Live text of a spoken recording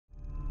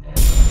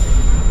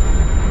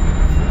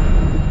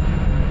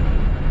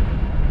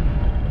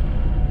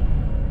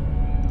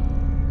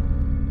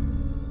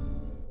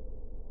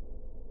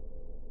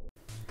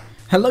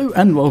Hello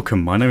and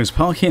welcome, my name is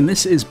Parky and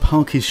this is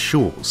Parky's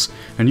Shorts,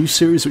 a new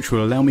series which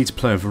will allow me to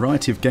play a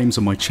variety of games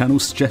on my channel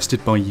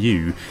suggested by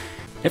you.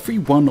 Every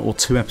 1 or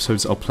 2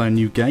 episodes I'll play a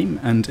new game,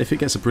 and if it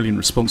gets a brilliant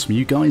response from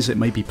you guys it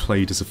may be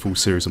played as a full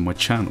series on my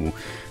channel.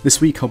 This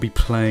week I'll be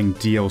playing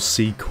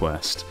DLC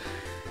Quest.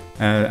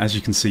 As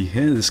you can see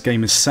here, this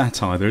game is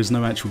satire, there is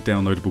no actual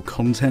downloadable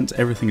content,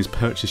 everything is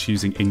purchased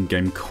using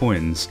in-game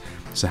coins,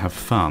 so have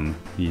fun,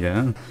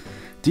 yeah?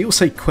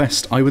 DLC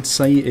Quest, I would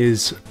say,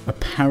 is a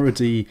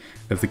parody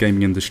of the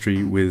gaming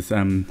industry with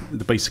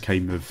the basic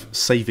aim of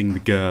saving the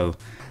girl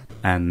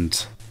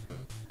and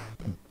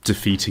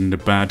defeating the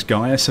bad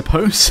guy, I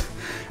suppose.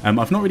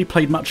 I've not really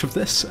played much of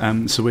this,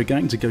 so we're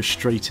going to go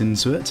straight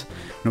into it.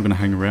 I'm not going to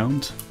hang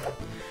around.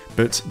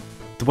 But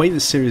the way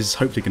this series is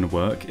hopefully going to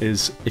work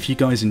is, if you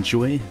guys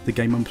enjoy the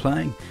game I'm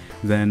playing,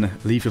 then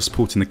leave your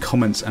support in the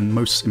comments and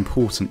most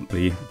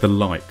importantly, the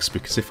likes,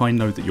 because if I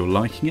know that you're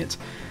liking it,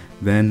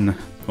 then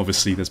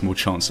obviously there's more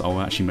chance that I'll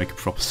actually make a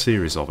proper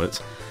series of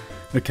it.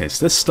 Okay,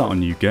 so let's start a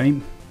new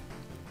game.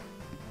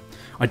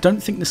 I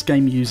don't think this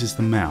game uses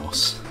the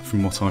mouse,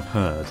 from what I've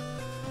heard.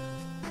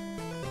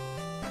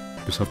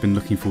 But I've been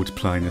looking forward to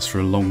playing this for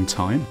a long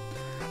time.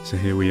 So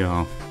here we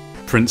are.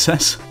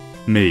 Princess?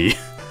 Me.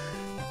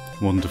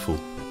 Wonderful.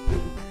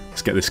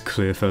 Let's get this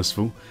clear first of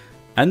all.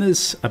 And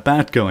there's a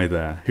bad guy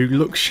there, who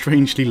looks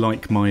strangely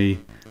like my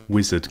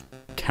wizard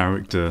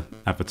character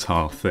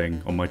avatar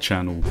thing on my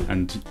channel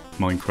and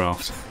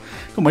Minecraft.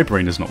 God, my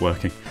brain is not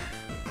working.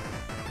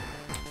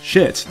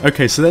 Shit.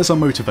 Okay, so there's our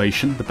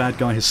motivation. The bad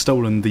guy has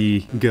stolen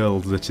the girl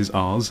that is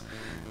ours.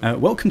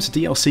 Welcome to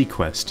DLC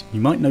Quest.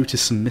 You might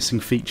notice some missing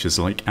features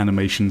like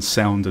animation,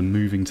 sound and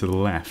moving to the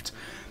left.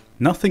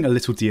 Nothing a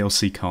little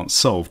DLC can't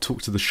solve.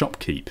 Talk to the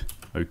shopkeep.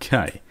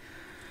 Okay.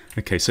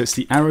 Okay, so it's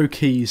the arrow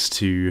keys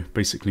to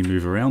basically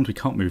move around. We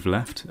can't move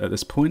left at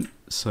this point,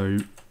 so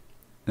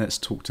let's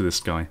talk to this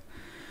guy.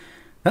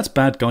 That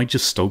bad guy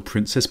just stole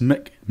Princess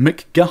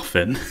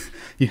McGuffin.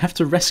 You have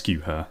to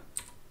rescue her.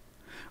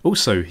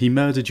 Also, he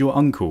murdered your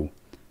uncle.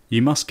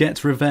 You must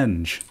get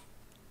revenge.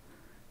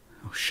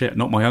 Oh shit,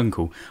 not my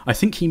uncle. I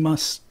think he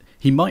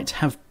might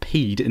have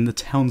peed in the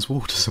town's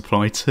water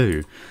supply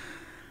too.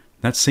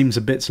 That seems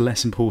a bit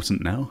less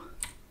important now.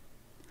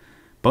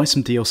 Buy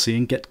some DLC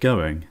and get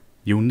going.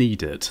 You'll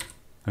need it.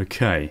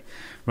 Okay.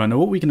 Right, now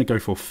what are we going to go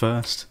for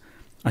first?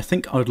 I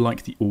think I'd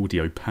like the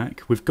audio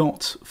pack. We've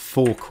got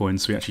 4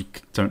 coins, so we actually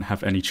don't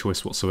have any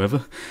choice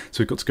whatsoever.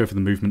 So we've got to go for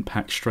the movement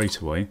pack straight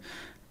away.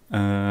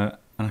 And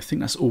I think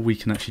that's all we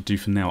can actually do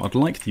for now. I'd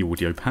like the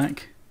audio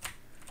pack.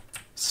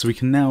 So we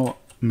can now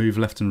move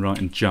left and right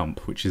and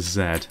jump, which is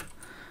Z.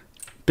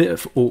 Bit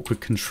of awkward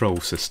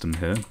control system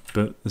here,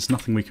 but there's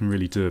nothing we can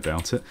really do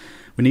about it.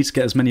 We need to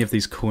get as many of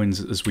these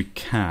coins as we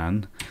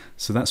can,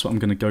 so that's what I'm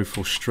going to go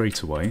for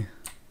straight away.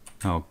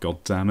 Oh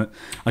god damn it.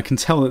 I can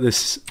tell that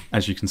this,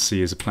 as you can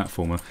see, is a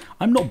platformer.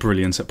 I'm not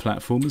brilliant at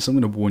platformers, I'm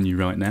going to warn you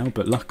right now,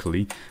 but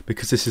luckily,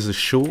 because this is a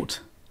short,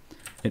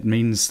 it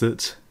means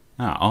that...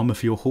 armour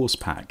for your horse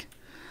pack.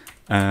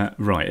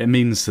 Right, it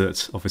means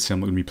that obviously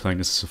I'm not going to be playing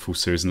this as a full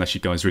series unless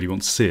you guys really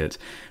want to see it.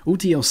 All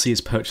DLC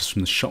is purchased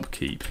from the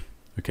shopkeep.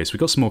 Okay, so we've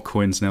got some more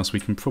coins now, so we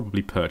can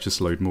probably purchase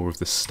a load more of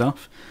this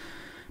stuff.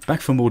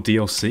 Back for more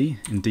DLC,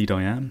 indeed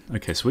I am.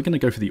 Okay, so we're going to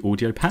go for the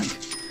audio pack,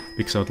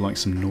 because I'd like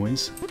some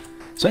noise.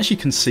 So as you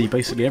can see,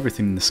 basically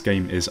everything in this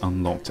game is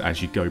unlocked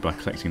as you go by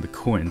collecting the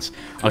coins.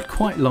 I'd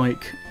quite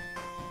like...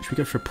 Should we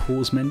go for a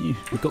pause menu?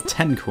 We've got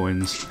 10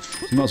 coins,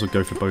 so we might as well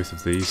go for both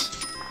of these.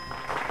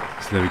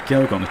 So there we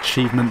go, got an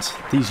achievement.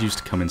 These used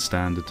to come in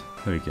standard.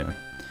 There we go.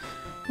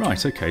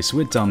 Right, okay, so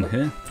we're done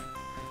here.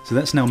 So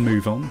let's now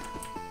move on.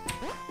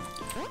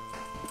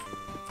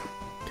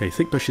 Okay,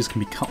 thick bushes can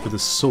be cut with a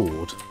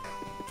sword.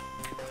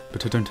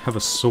 But I don't have a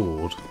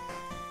sword.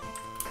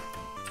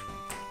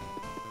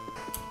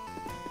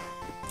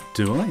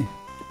 Do I?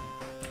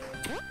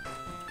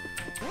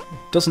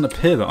 Doesn't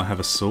appear that I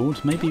have a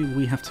sword. Maybe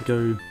we have to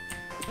go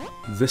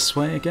this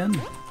way again?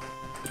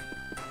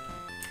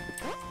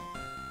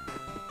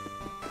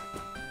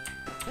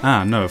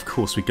 Ah, no, of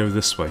course we go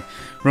this way.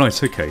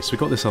 Right, okay, so we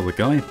got this other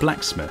guy,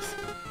 blacksmith.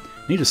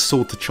 Need a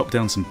sword to chop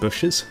down some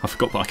bushes? I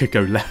forgot that I could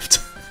go left.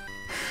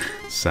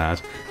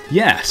 Sad.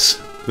 Yes!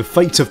 The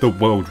fate of the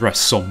world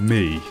rests on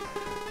me.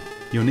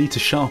 You'll need to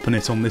sharpen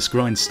it on this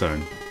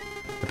grindstone.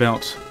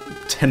 About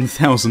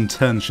 10,000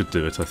 turns should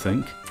do it, I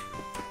think.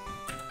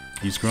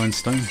 Use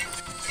grindstone.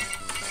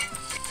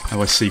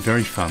 Oh, I see.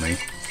 Very funny.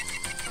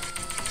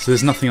 So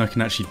there's nothing I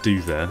can actually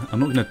do there.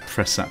 I'm not going to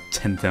press that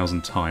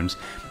 10,000 times.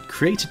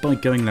 Created by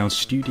Going Loud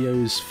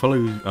Studios.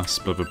 Follow us,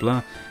 blah blah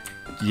blah.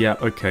 Yeah,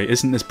 okay.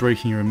 Isn't this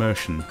breaking your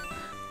immersion?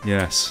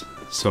 Yes.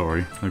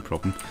 Sorry. No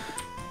problem.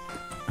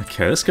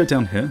 Okay, let's go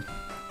down here.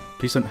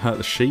 Please don't hurt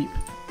the sheep.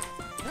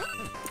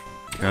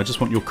 Okay, I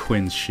just want your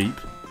coins, sheep.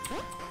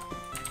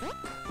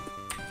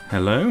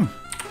 Hello?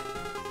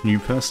 New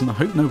person? I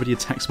hope nobody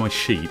attacks my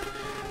sheep.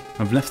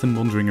 I've left them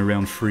wandering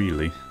around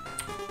freely.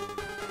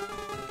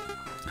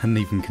 Hadn't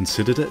even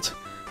considered it.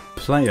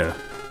 Player.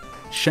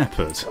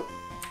 Shepherd.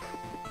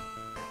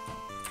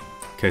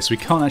 Okay, so we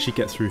can't actually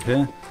get through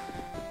here.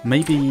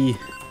 Maybe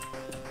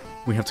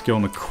we have to go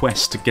on a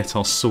quest to get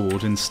our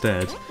sword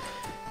instead.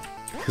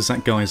 Because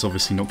that guy is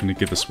obviously not going to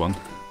give us one.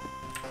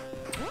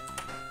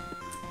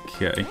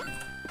 Okay.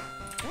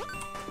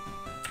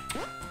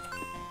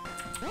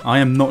 I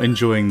am not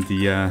enjoying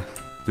the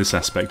this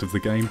aspect of the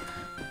game.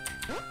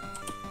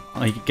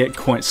 I get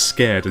quite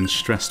scared and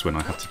stressed when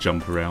I have to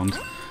jump around.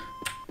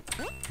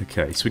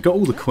 Okay, so we got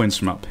all the coins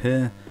from up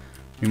here.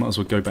 We might as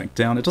well go back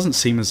down. It doesn't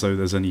seem as though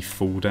there's any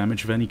fall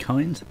damage of any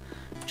kind,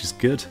 which is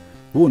good.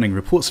 Warning,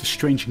 reports of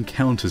strange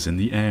encounters in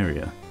the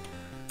area.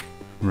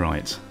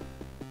 Right.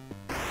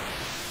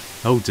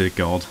 Oh dear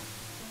God.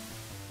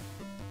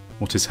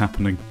 What is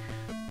happening?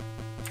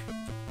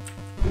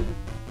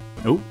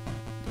 Oh,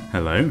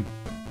 hello.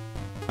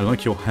 I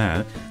like your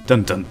hair.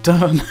 Dun dun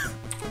dun!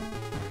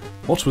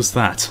 What was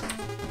that?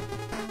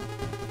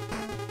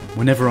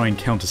 Whenever I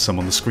encounter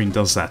someone, the screen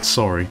does that,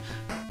 sorry.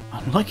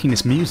 I'm liking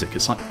this music,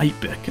 it's like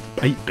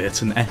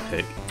 8-bit and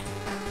epic.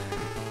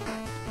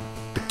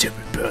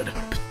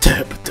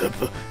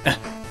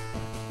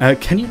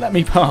 Can you let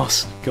me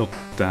pass? God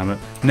damn it.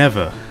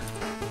 Never.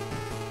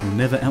 You'll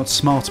never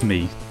outsmart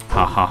me.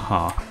 Ha ha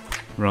ha.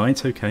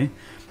 Right, okay.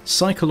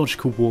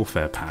 Psychological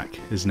Warfare Pack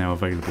is now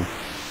available.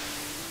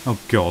 Oh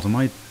god, am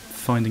I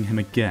finding him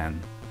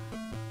again?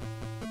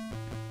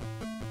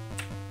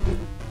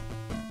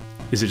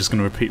 Is it just going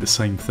to repeat the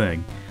same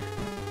thing?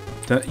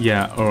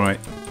 Yeah, alright.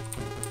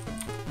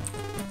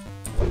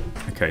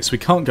 Okay, so we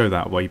can't go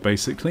that way,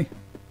 basically.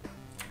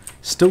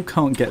 Still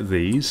can't get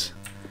these.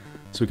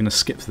 So we're going to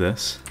skip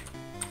this.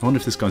 I wonder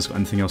if this guy's got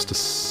anything else to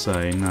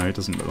say. No, it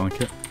doesn't look like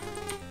it.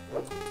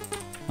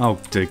 Oh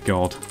dear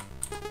god.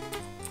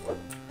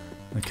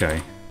 Okay.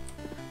 So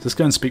let's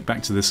go and speak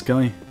back to this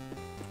guy.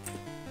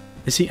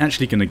 Is he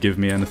actually going to give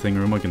me anything,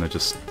 or am I going to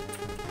just...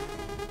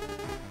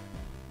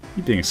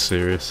 You being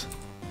serious?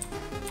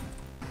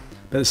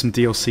 Bet there's some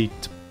DLC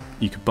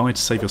you could buy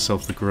to save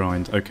yourself the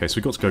grind. Okay, so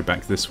we've got to go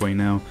back this way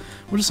now.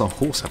 What does our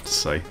horse have to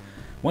say?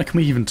 Why can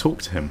we even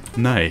talk to him?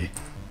 Nay.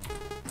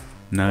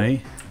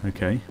 Nay?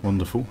 Okay,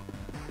 wonderful.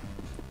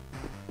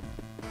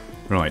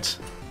 Right.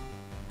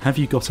 Have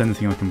you got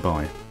anything I can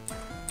buy?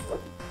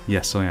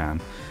 Yes, I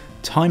am.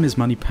 Time is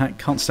money pack.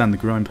 Can't stand the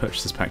grind.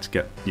 Purchase this pack to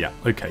get... Yeah,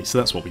 okay, so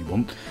that's what we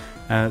want.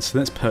 So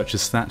let's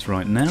purchase that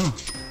right now.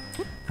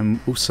 And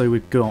also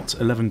we've got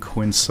 11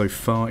 coins so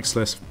far.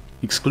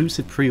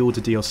 Exclusive pre-order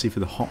DLC for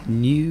the hot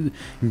new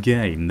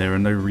game. There are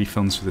no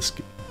refunds for this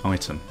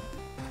item.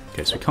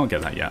 Okay, so we can't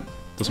get that yet.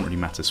 Doesn't really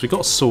matter. So we've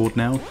got a sword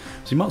now.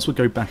 So we might as well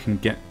go back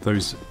and get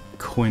those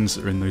coins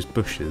that are in those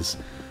bushes.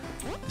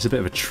 It's a bit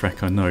of a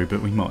trek, I know,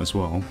 but we might as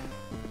well.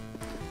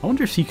 I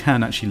wonder if you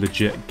can actually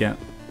legit get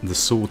the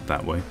sword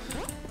that way.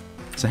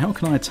 So how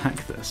can I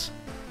attack this?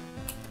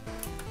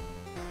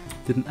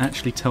 Didn't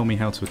actually tell me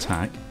how to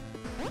attack.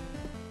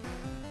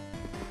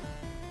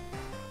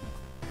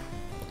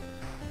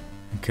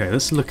 Okay,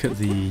 let's look at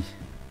the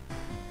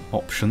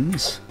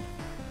options.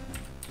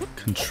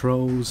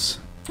 Controls.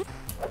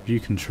 View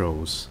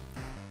controls.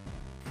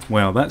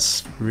 Wow,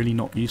 that's really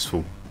not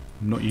useful.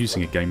 I'm not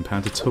using a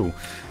gamepad at all.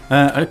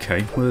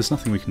 Okay, well there's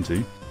nothing we can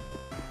do.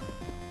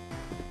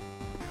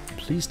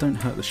 Please don't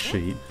hurt the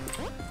sheep.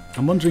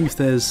 I'm wondering if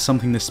there's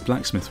something this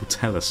blacksmith will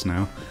tell us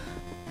now.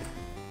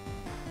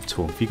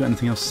 Talk. Have you got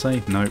anything else to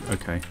say? No?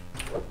 Okay.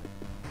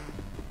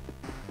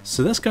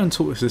 So let's go and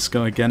talk to this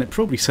guy again. It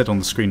probably said on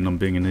the screen I'm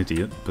being an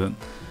idiot, but...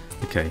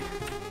 Okay.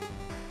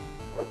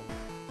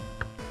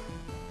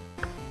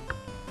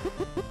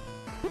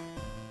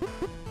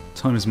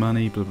 Time is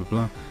money, blah blah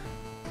blah.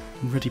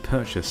 Already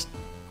purchased.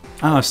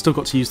 Ah, I've still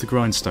got to use the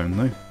grindstone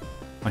though.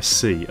 I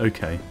see,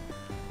 okay.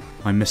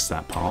 I missed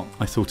that part.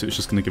 I thought it was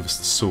just going to give us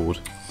the sword.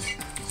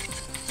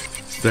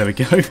 So there we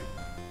go.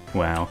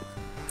 Wow.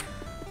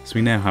 So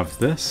we now have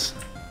this.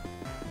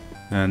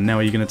 And now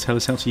are you going to tell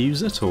us how to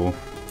use it, or...?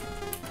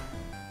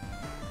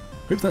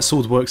 Hope that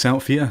sword works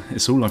out for you.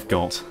 It's all I've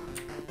got.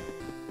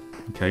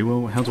 Okay,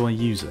 well, how do I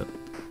use it?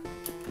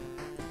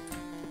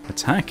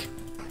 Attack?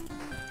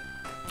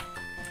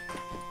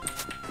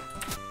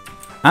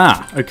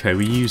 Ah, okay,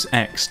 we use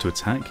X to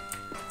attack.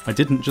 I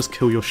didn't just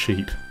kill your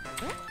sheep.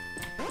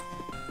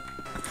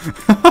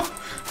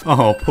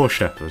 Oh, poor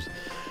shepherd.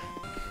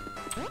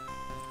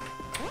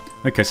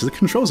 Okay, so the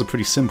controls are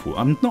pretty simple.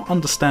 I'm not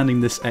understanding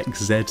this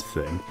XZ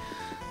thing.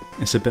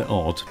 It's a bit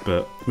odd,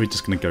 but we're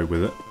just going to go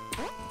with it.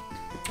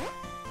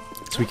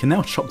 So we can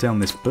now chop down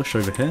this bush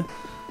over here.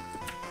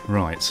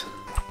 Right.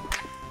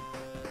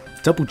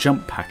 Double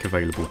jump pack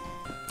available.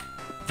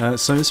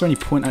 So is there any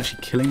point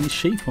actually killing these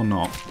sheep or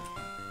not?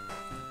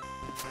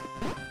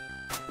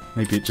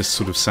 Maybe it just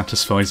sort of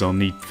satisfies our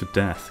need for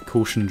death.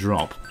 Caution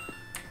drop.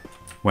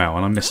 Wow,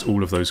 and I missed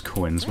all of those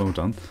coins. Well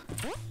done.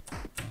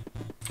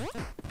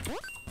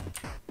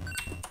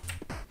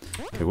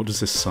 Okay, what does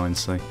this sign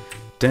say?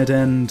 Dead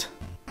end.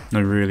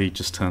 No, really,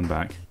 just turn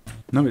back.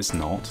 No, it's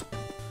not.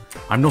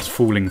 I'm not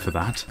falling for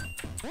that.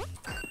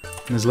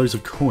 And there's loads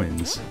of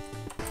coins.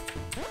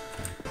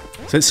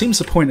 So it seems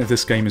the point of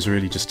this game is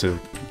really just to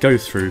go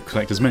through,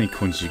 collect as many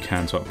coins as you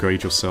can to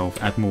upgrade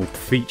yourself, add more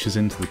features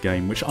into the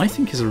game, which I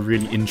think is a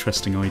really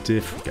interesting idea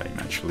for a game,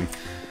 actually.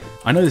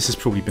 I know this has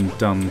probably been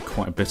done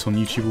quite a bit on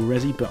YouTube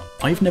already, but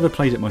I've never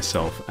played it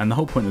myself, and the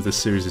whole point of this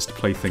series is to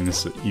play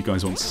things that you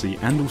guys want to see,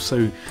 and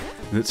also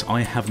that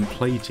I haven't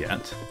played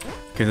yet.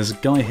 Okay, there's a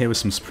guy here with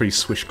some pretty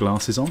swish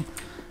glasses on.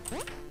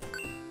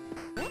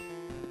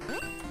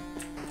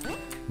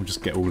 We'll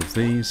just get all of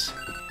these.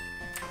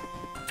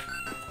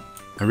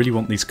 I really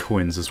want these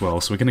coins as well,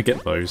 so we're going to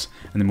get those,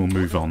 and then we'll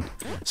move on.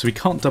 So we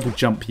can't double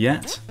jump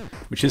yet,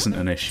 which isn't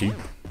an issue.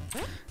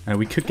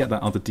 We could get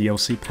that other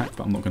DLC pack,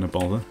 but I'm not going to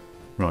bother.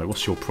 Right,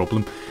 what's your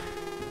problem?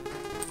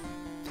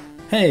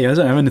 Hey, I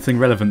don't have anything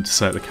relevant to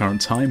say at the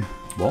current time.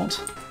 What?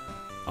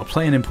 I'll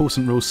play an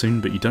important role soon,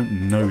 but you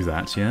don't know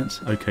that yet.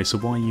 Okay, so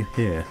why are you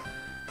here?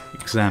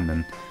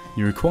 Examine.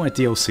 You require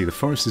DLC. The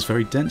forest is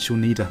very dense. You'll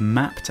need a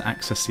map to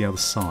access the other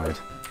side.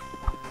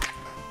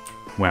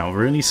 Wow,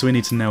 really? So we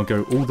need to now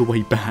go all the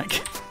way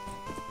back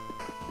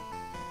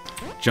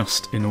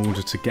just in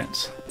order to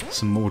get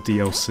some more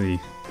DLC.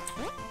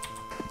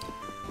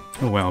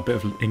 Oh wow, a bit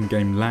of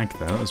in-game lag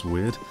there. That was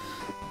weird.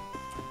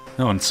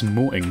 Oh, and some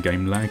more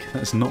in-game lag.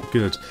 That's not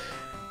good.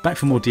 Back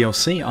for more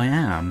DLC? I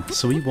am.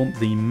 So we want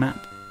the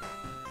map,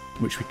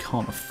 which we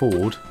can't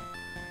afford.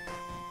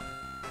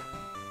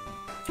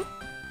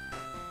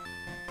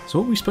 So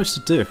what are we supposed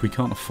to do if we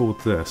can't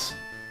afford this?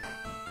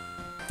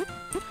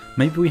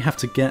 Maybe we have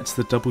to get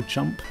the double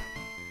jump?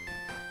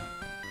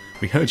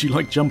 We heard you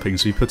like jumping,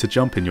 so we put a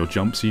jump in your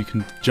jump so you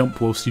can jump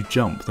whilst you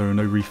jump. There are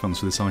no refunds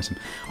for this item.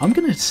 I'm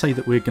going to say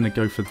that we're going to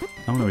go for...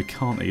 Oh no, we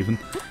can't even.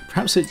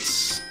 Perhaps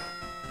it's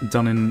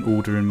done in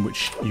order in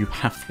which you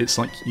have... It's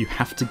like you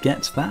have to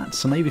get that.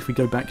 So maybe if we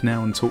go back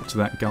now and talk to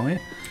that guy,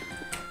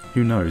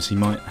 who knows, he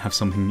might have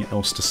something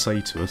else to say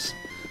to us.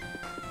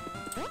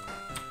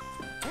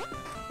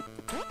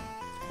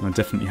 I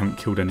definitely haven't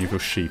killed any of your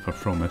sheep, I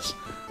promise.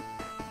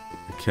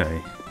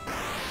 Okay.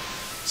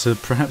 So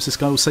perhaps this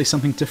guy will say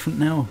something different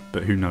now,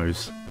 but who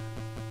knows.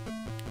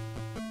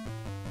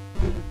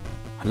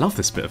 I love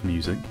this bit of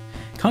music.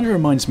 Kind of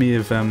reminds me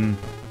of,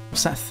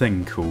 what's that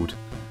thing called?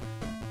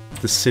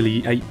 The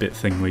silly 8-bit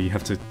thing where you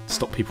have to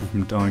stop people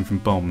from dying from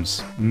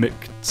bombs. Mick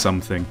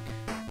something.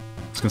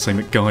 I was going to say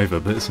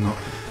MacGyver, but it's not.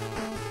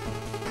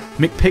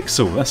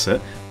 McPixel, that's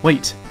it.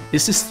 Wait,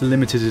 is this the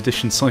limited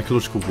edition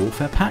Psychological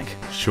Warfare pack?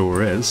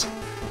 Sure is.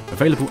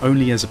 Available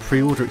only as a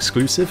pre-order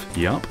exclusive?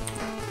 Yup.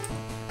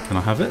 Can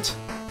I have it?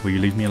 Will you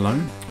leave me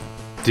alone?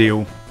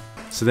 Deal.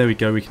 So there we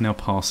go, we can now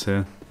pass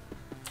here.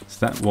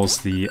 So that was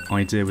the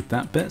idea with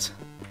that bit.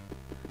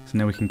 So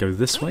now we can go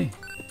this way.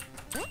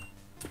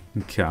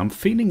 Okay, I'm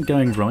feeling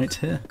going right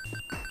here.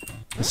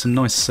 There's some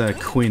nice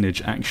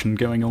coinage action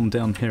going on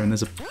down here, and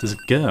there's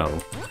a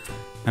girl.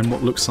 And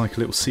what looks like a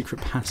little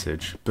secret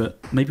passage, but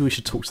maybe we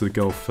should talk to the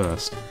girl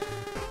first.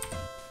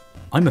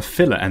 I'm a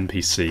filler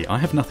NPC. I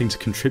have nothing to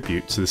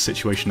contribute to the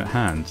situation at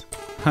hand.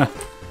 Ha!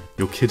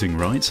 You're kidding,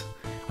 right?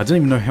 I don't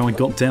even know how I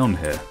got down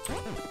here.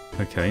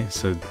 Okay,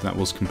 so that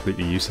was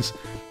completely useless.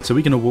 So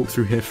we're going to walk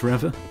through here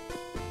forever?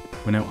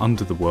 We're now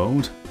under the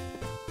world.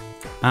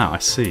 Ah, I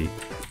see.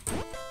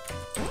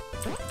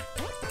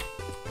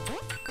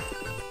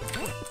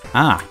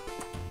 Ah!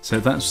 So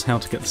that's how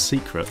to get the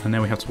secret, and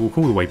now we have to walk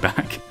all the way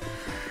back.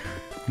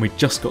 We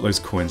just got those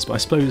coins, but I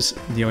suppose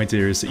the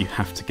idea is that you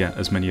have to get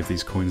as many of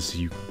these coins as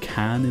you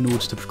can in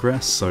order to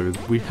progress, so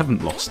we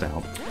haven't lost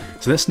out.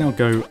 So let's now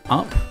go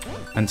up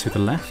and to the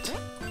left.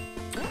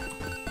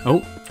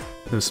 Oh,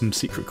 there's some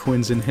secret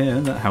coins in here,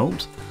 that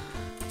helped.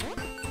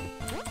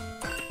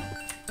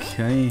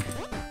 Okay.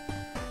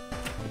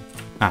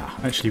 Ah,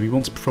 actually we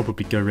want to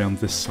probably go around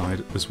this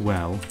side as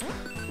well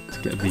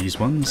to get these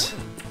ones.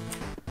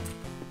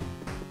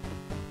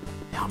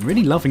 Yeah, I'm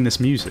really loving this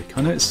music.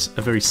 I know it's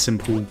a very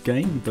simple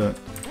game, but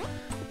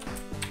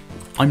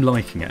I'm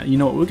liking it. You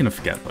know what, we're going to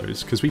forget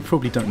those, because we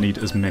probably don't need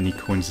as many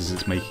coins as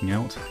it's making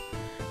out.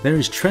 There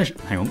is treasure,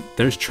 hang on,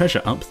 there is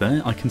treasure up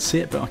there. I can see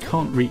it, but I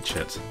can't reach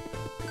it.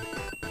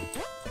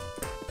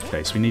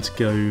 Okay, so we need to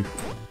go...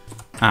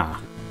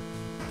 Ah.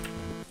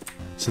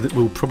 So that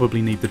we'll probably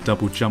need the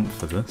double jump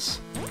for this.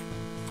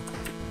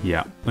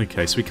 Yeah,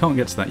 okay, so we can't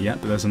get to that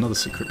yet, but there's another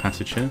secret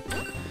passage here.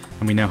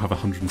 And we now have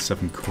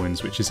 107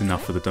 coins, which is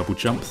enough for the double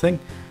jump thing,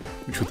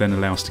 which will then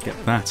allow us to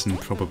get that and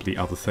probably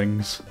other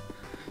things.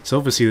 So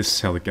obviously this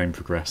is how the game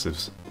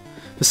progresses.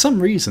 For some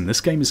reason,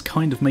 this game is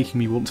kind of making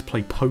me want to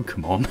play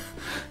Pokemon.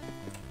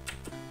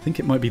 I think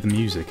it might be the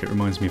music, it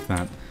reminds me of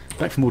that.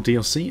 Back for more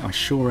DLC? I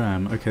sure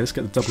am. Okay, let's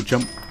get the double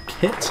jump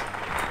kit.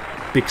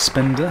 Big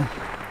spender.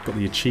 Got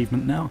the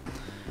achievement now.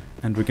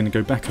 And we're going to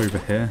go back over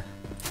here.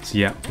 So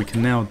yeah, we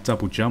can now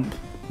double jump,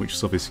 which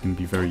is obviously going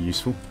to be very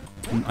useful.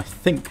 And I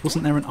think,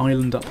 wasn't there an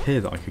island up here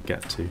that I could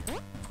get to?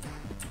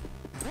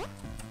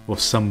 Or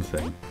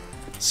something.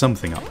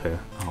 Something up here.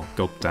 Oh,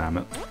 god damn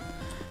it.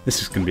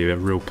 This is going to be a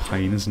real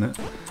pain, isn't it?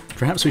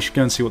 Perhaps we should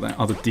go and see what that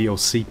other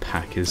DLC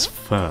pack is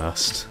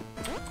first.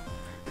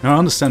 Now I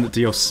understand that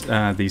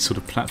these sort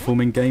of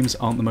platforming games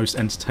aren't the most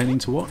entertaining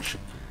to watch.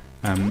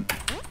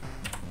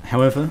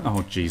 However,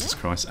 oh Jesus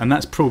Christ, and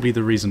that's probably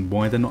the reason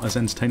why they're not as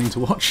entertaining to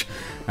watch,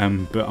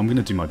 but I'm going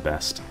to do my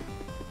best.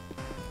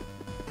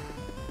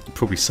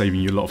 Probably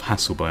saving you a lot of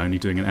hassle by only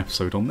doing an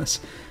episode on this.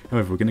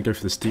 However, we're going to go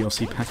for this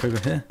DLC pack over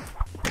here.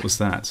 What was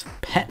that?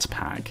 Pet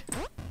pack?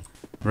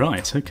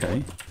 Right,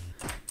 okay.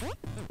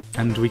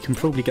 And we can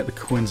probably get the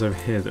coins over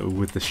here that were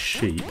with the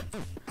sheep.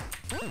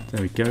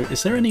 There we go.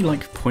 Is there any,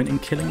 like, point in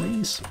killing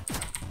these?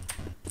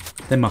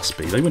 There must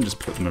be. They wouldn't just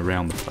put them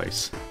around the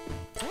place.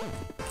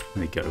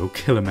 There you go. We'll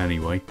kill them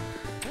anyway.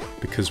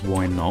 Because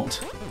why not?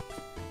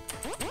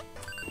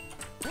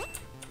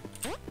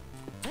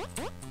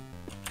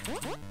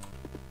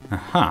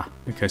 Aha!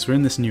 Okay, so we're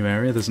in this new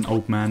area. There's an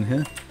old man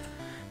here.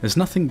 There's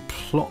nothing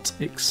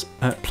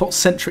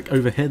plot-centric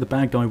over here. The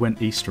bad guy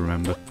went east,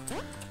 remember?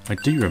 I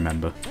do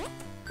remember.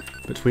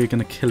 But we're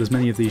going to kill as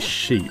many of these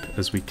sheep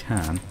as we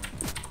can.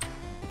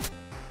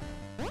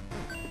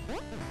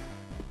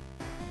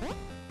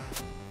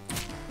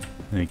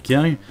 There we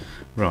go.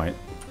 Right,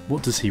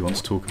 what does he want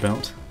to talk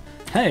about?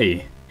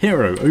 Hey!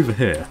 Hero, over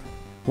here!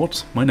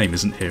 What? My name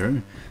isn't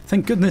Hero.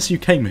 Thank goodness you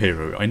came,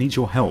 Hero. I need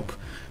your help.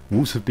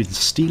 Wolves have been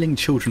stealing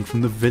children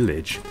from the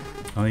village.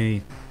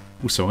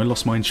 Also, I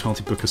lost my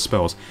enchanted book of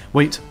spells.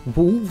 Wait,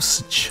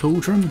 wolves?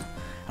 Children?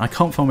 I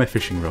can't find my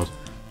fishing rod.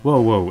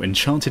 Whoa, whoa,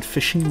 enchanted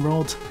fishing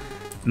rod?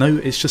 No,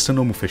 it's just a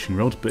normal fishing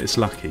rod, but it's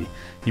lucky.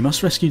 You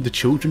must rescue the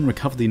children,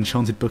 recover the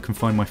enchanted book, and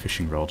find my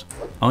fishing rod.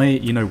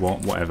 You know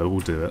what, whatever,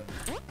 we'll do it.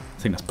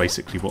 I think that's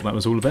basically what that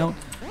was all about.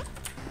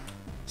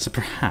 So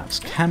perhaps,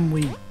 can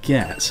we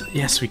get...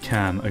 Yes, we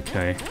can,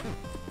 okay.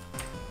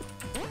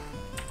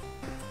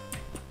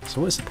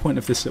 So what's the point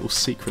of this little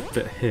secret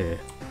bit here?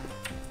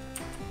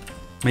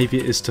 Maybe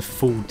it is to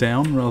fall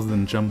down rather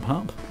than jump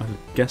up? I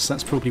guess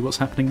that's probably what's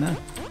happening there.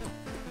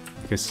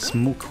 Okay, so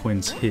some more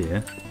coins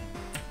here.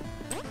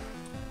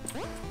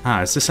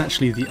 Ah, is this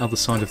actually the other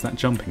side of that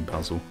jumping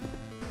puzzle?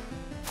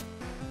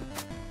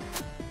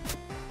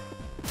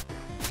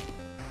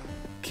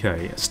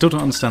 Okay, still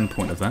don't understand the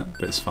point of that,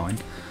 but it's fine.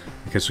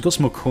 Okay, so we've got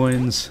some more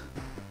coins.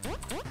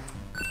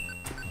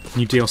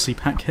 New DLC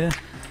pack here.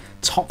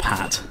 Top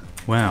hat!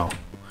 Wow.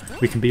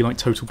 We can be like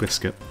Total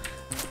Biscuit.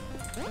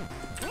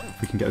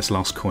 We can get this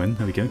last coin.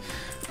 There we go.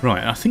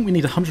 Right, I think we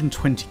need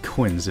 120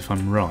 coins if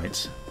I'm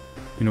right,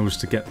 in order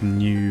to get the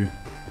new,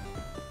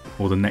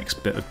 or the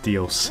next bit of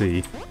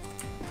DLC.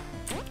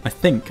 I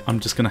think I'm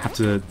just going to have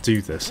to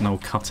do this and I'll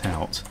cut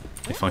out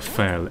if I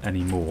fail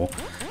anymore,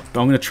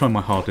 but I'm going to try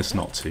my hardest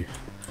not to.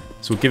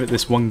 So we'll give it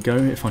this one go.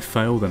 If I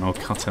fail, then I'll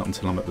cut out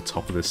until I'm at the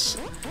top of this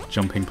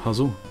jumping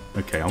puzzle.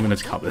 Okay, I'm going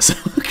to cut this.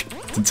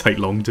 Didn't take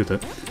long, did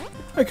it?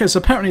 Okay, so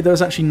apparently there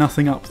was actually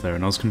nothing up there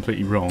and I was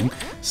completely wrong.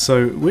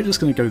 So we're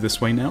just going to go this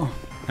way now,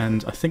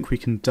 and I think we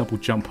can double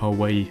jump our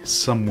way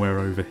somewhere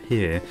over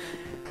here.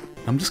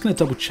 I'm just going to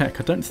double check.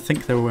 I don't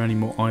think there were any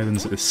more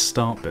islands at this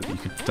start bit that you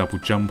could double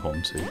jump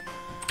onto,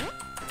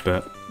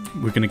 but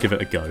we're going to give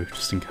it a go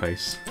just in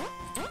case.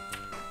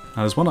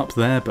 There's one up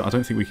there, but I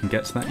don't think we can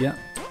get to that yet.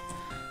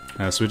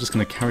 So we're just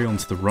going to carry on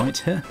to the right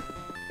here.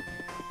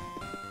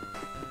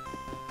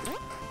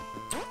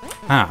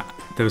 Ah!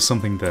 There was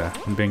something there.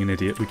 I'm being an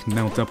idiot. We can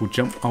now double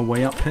jump our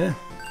way up here.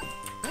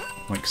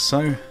 Like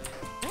so.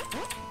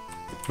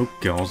 Oh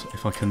god,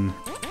 if I can...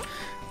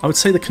 I would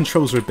say the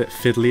controls are a bit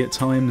fiddly at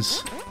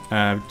times,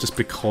 just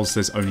because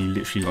there's only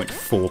literally like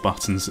 4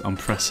 buttons that I'm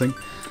pressing.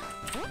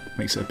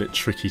 Makes it a bit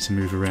tricky to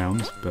move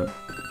around, but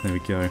there we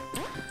go.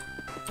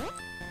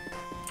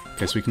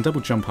 Okay, so we can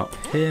double jump up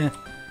here.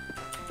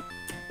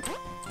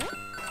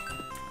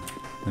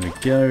 There we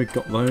go,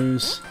 got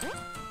those.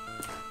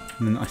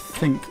 And then I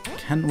think,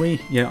 can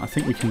we? Yeah, I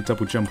think we can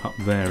double jump up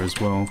there as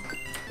well.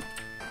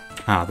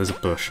 Ah, there's a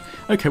bush.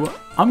 Okay, well,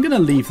 I'm going to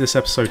leave this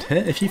episode here.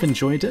 If you've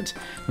enjoyed it,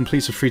 then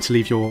please feel free to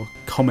leave your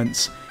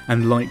comments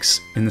and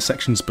likes in the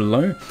sections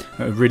below.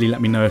 Really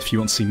let me know if you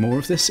want to see more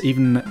of this.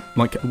 Even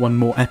like one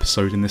more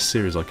episode in this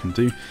series I can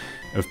do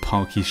of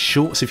Parky's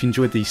shorts. If you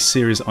enjoyed the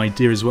series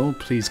idea as well,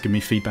 please give me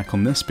feedback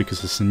on this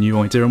because it's a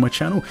new idea on my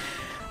channel.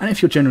 And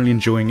if you're generally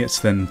enjoying it,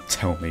 then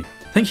tell me.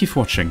 Thank you for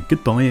watching.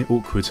 Goodbye,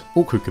 awkward.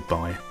 Awkward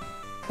goodbye.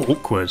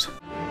 Awkward.